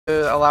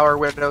allow our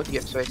widow to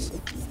get space.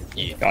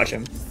 Yeah.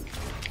 Gotcha.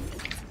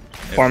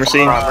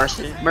 Pharmacy.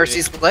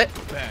 Mercy's split.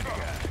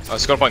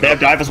 Let's go to point. They have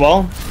dive as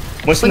well.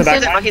 Winston in the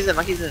back. Monkey's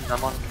in.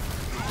 I'm on.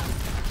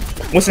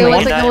 Winston in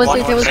one.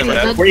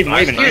 We're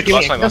even.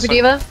 Go for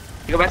Diva.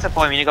 You go back to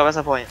point. You go back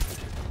to point.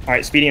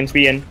 Alright, speedy in.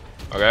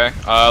 Okay.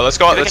 Let's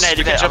go. We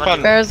can jump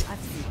on. Bears.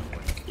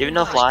 You have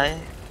no fly.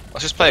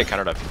 Let's just play a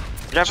counter dive.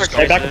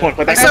 Play back to point.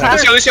 Play back to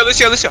point. Lucio.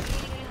 Lucio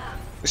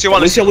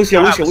one. Lucio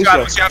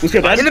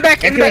dead. In the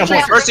back.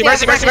 Mercy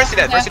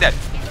dead.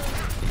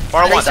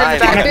 Bar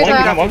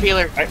one.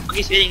 Healer.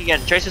 He's hitting again.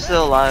 Tracer's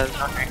still alive.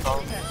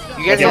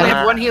 You guys only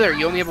have one healer.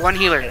 You only have one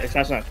healer. It's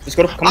not. Just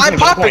go to. I'm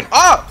popping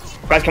up.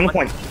 Guys, come to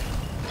point.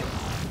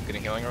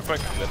 Getting healing real quick.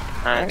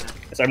 Alright.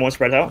 Is everyone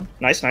spread out?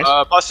 Nice.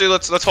 Bussy,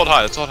 let's hold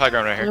high. Let's hold high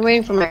ground right here. I'm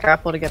waiting for my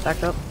grapple to get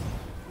back up.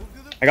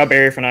 I got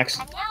barrier for next.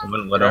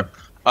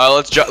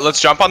 Let's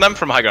jump on them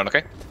from high ground,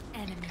 okay?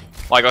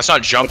 Like, let's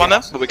not jump on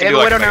them, but we can do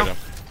like a now.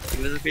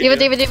 Diva.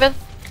 Diva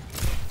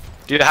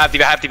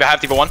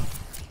one.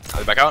 I'll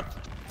be back out.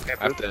 I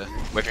have to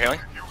wait for healing.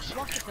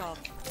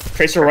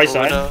 Tracer right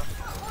side.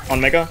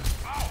 On Mega.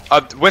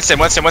 Winston.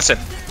 Get on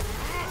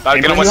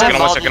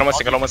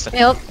Winston.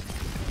 Help.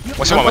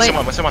 Winston one.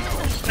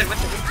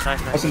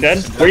 Winston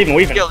dead. We're even.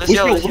 Lucio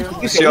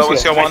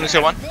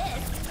one.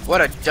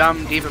 What a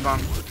dumb diva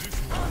bomb.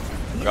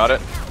 Got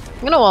it.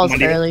 I'm gonna wall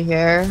barely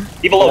here.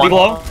 Diva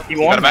low.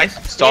 Diva one. Got it back.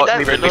 Stall.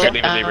 Leave it.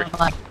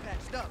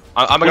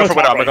 I'm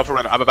gonna go for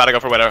Widow. I'm about to go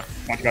for Widow.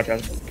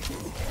 Gotcha.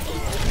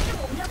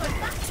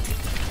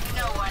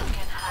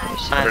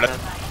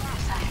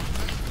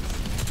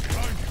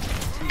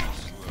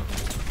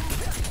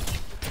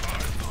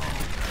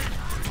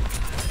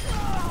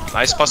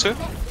 Nice, Pasu.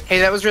 Hey,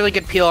 that was really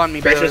good peel on me,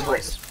 by the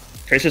way.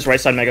 Tracer's right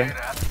side Mega.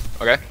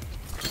 Okay.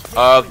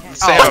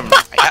 Sam.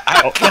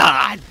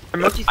 God. I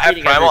have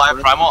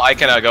Primal. I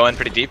can go in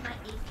pretty deep.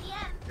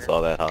 Saw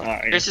that,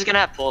 huh? Tracer's gonna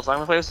have pulls. I'm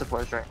gonna play with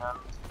supports right now.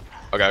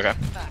 Okay.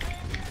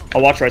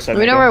 I'll watch right side. Do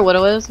we know where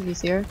Widow is if you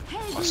see her?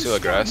 I'll steal a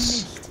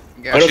grass.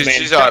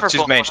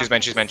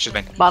 She's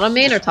main. Bottom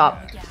main or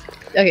top?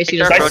 Okay, she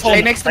just.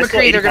 Hey, next to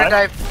McCree, they're gonna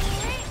dive.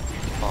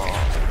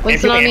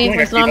 Winston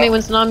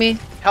on me.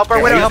 Help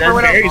our widow.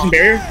 Using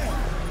barrier.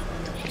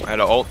 I had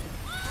an ult.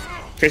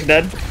 Tracer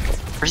dead.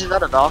 Tracer's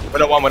out of dog.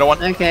 Widow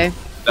one. Okay.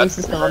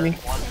 Winston's still on me.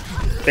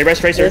 They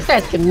rest Tracer. This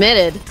guy's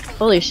committed.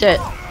 Holy shit.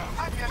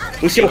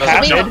 Lucio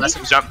half dead.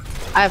 Jump.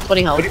 I have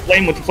 20 health.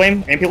 With the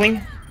flame.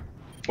 Ampuling.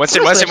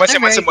 Winston one on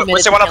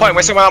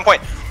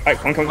point. Alright,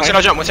 come.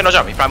 Winston no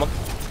jump. He primal.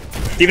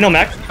 Diva no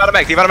mech.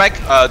 Diva mech.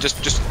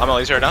 Just I'm gonna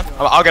laser her down.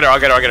 I'll get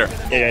her.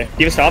 Yeah.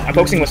 Diva stop. I'm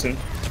focusing Winston.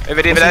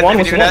 Diva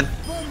dead.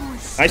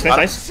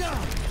 Nice.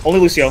 Only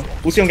Lucio.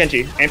 Lucio and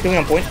Genji. Ampuling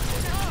on point.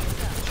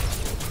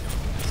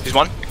 He's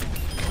one.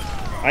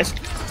 Nice.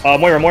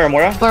 Moira. Moira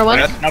one.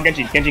 Now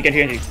Genji. Genji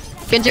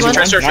one.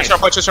 Tracer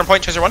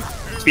one.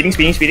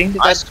 Speeding.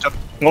 Nice. I'm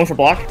going for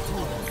block.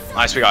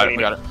 Nice, we got it.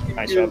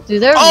 Nice job.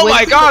 Dude, their oh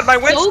my god, my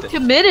Winston Winston! so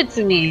committed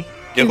to me.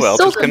 You know who else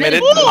so is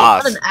committed? What an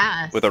Haas.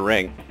 ass. With a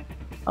ring.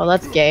 Oh,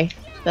 that's gay.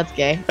 No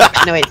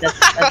wait,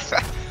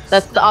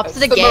 that's the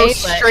opposite of The gay.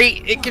 most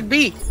straight it could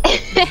be.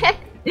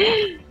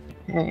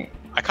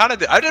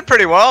 I did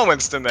pretty well,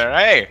 Winston. There,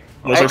 hey.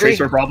 Was there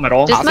Tracer problem at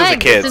all? Just my a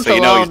kid, existence so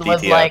you know he's alone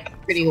was DTF.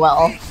 like pretty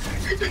well.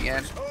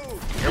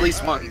 At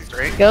least once,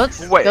 right?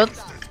 Goats. Wait. Goats.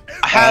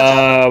 We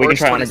can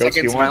try on a ghost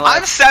if you want.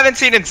 I'm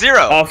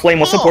 17-0. Flame,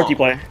 what support do you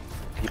play?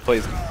 He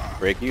plays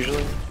Break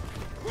usually.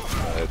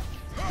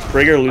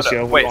 Brig or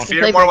Lucio? Wait,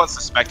 Fearmore wants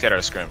to spectate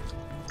our scrim.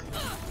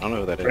 I don't know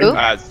who that Who?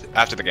 is.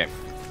 After the game.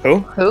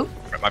 Who?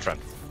 My friend.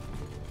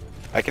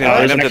 I can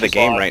invite him to the extra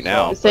game slot, right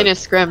now. This ain't a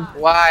scrim.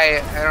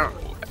 Why? I don't.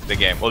 The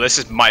game. Well, this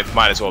is might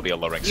as well be a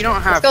low rank. You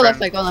don't have. Let's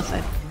go left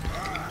side.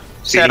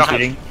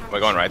 Speeding. We're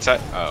going right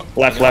side. Oh.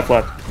 Left. Left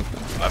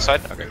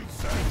side. Okay.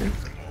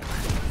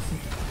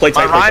 Play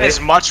tight. My Ryan is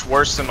much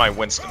worse than my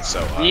Winston,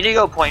 so. You need to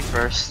go point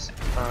first.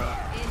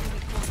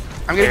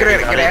 I'm gonna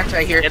get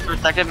anti here. Get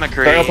protected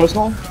McCree. Start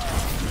personal.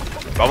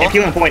 Bubble.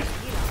 Healing point.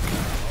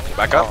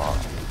 Back up.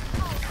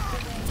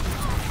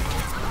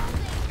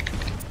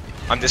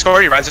 On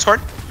Discord, you rise Discord?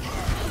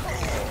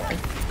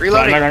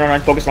 Reloading.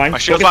 Run. Focus line. My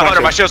shield's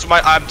 500,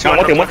 I'm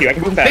 200. I'm with you. I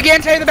can move back. Big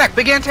anti in the back.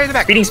 Speeding.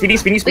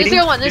 There's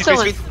your one.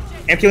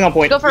 Amping on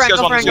point. Go for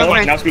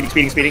Ryan. Now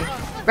speeding.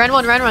 Run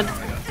one.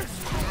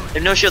 They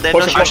have no shield.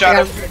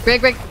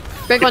 Break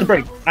one.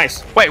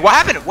 Nice. Wait, what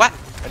happened? What?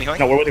 Any healing?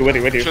 No, we're with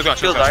you. Shield's gone.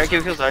 Kill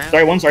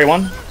Zarya. Sorry,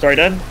 one. Sorry,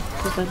 dead.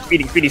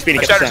 Speeding.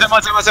 Get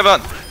the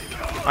Seven.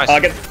 Nice.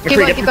 Get Keep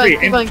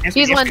going.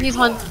 He's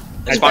one.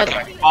 It's fine.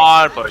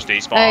 Push the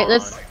spawn. Alright,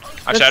 let's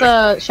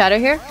shadow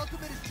here.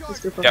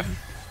 Yeah.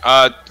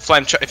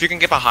 Flame, if you can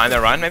get behind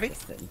that Ryan, maybe?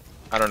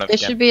 I don't know if it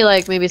should be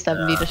like maybe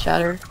 70 to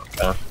shatter.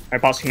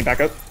 Alright, Boss, can you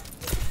back up?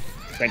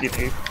 Thank you.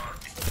 I'm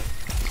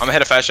gonna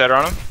hit a fast shatter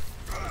on him.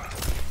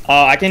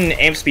 I can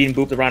aim speed and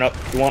boop the Ryan up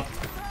if you want.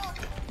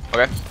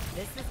 Okay.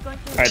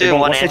 Alright,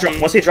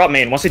 once they drop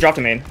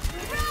to main.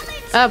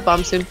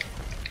 Bomb soon.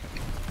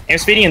 Aim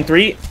speeding in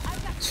 3,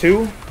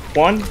 2,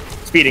 1,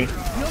 speeding.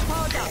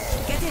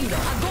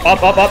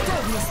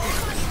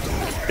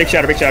 Up. Big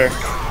shatter, big shatter.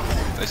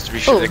 Let's Ooh.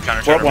 reshoot the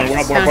counter. We're up one,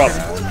 we're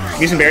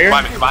up. Using barrier.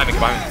 Behind me.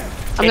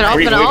 I'm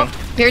gonna ult,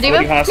 Here, D.Va.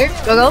 Holding house. Here,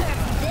 go.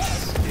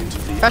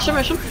 Rush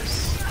him.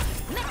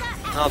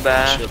 Not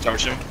bad. Shield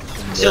charge him.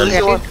 Still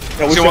Okay. Lucio one.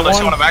 No, Lucio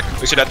Lucio one one. back.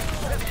 Lucio dead.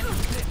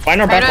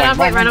 Find our back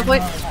line. Right on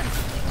point.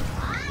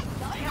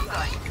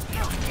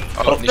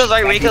 Oh, Kill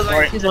Zarya, we kill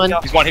Zarya. He's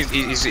one.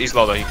 He's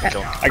low though. He can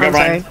kill him. I got I'm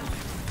Ryan.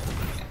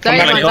 sorry.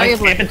 Zarya's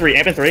one. Amp in 3,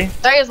 amp in 3.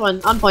 Zarya's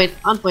one. On point.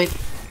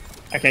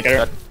 I can't get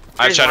her.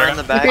 I have shatter in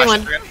the again. back. Green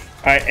one.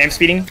 Alright, amp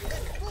speeding.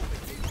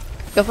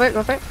 Go for it.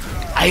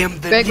 I am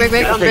the.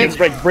 Break. On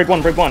break. Break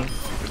one.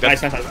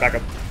 Nice, back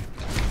up.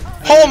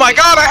 Oh my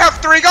god, I have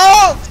 3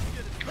 gold!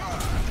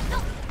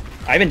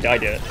 I haven't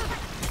died yet.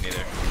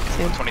 Neither.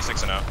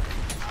 26 and 0.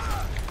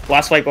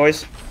 Last fight,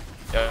 boys.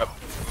 Yep.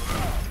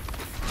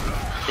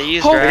 They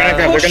use Oh, They're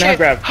gonna grab.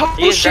 grab. Oh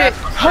They use shit!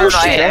 grab. Oh No,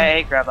 shit!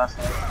 I grab last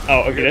time.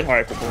 Oh, okay, good.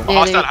 Alright, cool.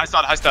 Yeah, High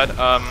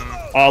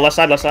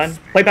stud. Left side.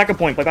 Play back a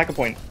point. I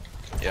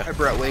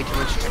brought way too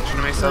much attention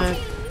to myself.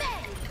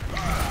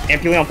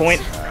 Amp healing on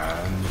point.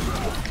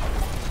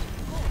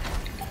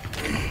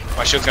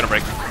 My shield's gonna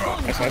break.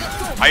 Nice.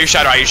 I use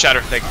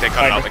shatter. They cut it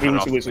Alright, out. we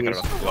lose. We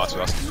lost.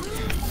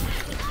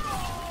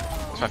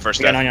 It's my first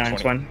We got death. 99,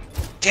 it's 20. fine.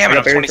 Damn We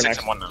it, got I'm barrier for 26 next.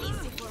 and 1 now.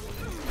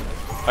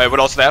 Alright, what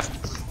else do they have?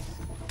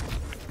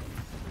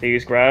 They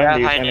use grab. Yeah, They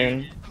use high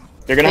ending.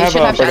 They're gonna They have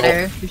should have Bergel.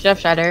 shatter. We should have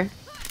shatter.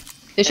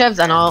 They should have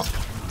Zen ult.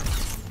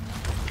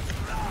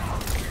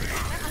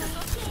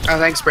 Oh,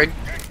 thanks, Brig.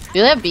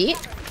 Do they have beat?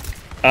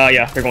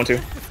 Yeah, they're going to.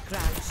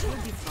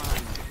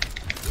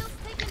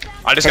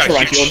 I just Pressure got a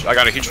on huge. shield. I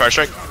got a huge fire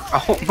strike.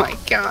 Oh my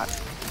god.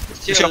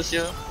 Lucio.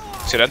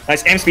 See that?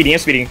 Nice, amp speeding.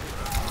 Sorry.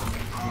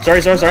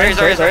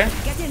 Zarya.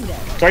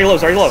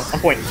 Sorry, low. On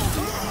point.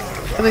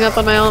 Coming up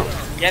on my ult.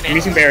 Yeah, I'm man.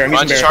 using barrier.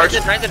 Run to charge.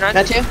 Run.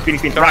 Got you.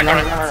 Speeding. Run.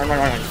 Run.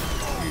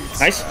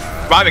 Nice.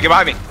 Get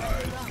behind me.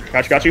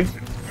 Got you.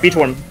 Beat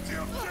one.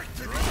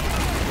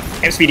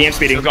 Amp speeding.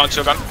 Shield gone.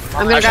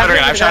 I'm I gonna have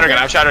grab shatter her. again.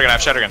 I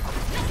have shatter again.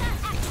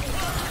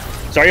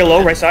 Sorry,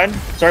 low, right side.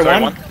 Sorry,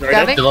 Sorry, one. one. Sorry,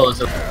 Grabbing.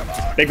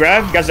 dead. They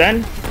grab. Got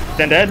Zen.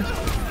 Zen dead.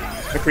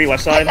 McCree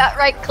left I side. got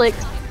right click.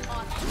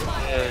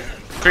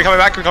 Kree coming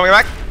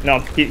back. No,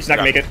 he's not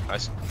gonna make it.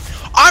 Nice.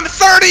 I'm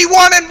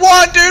 31 and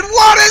 1, dude.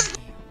 What is?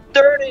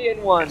 30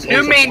 and 1.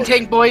 New main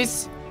tank,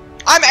 boys.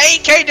 I'm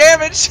 8k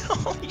damage.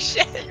 Holy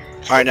shit.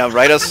 Alright, now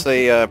write us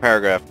a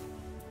paragraph.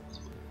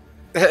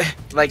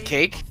 Like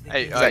cake?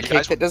 Hey, Is that you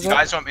cake that does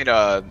guys want me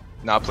to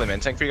not play main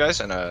tank for you guys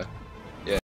and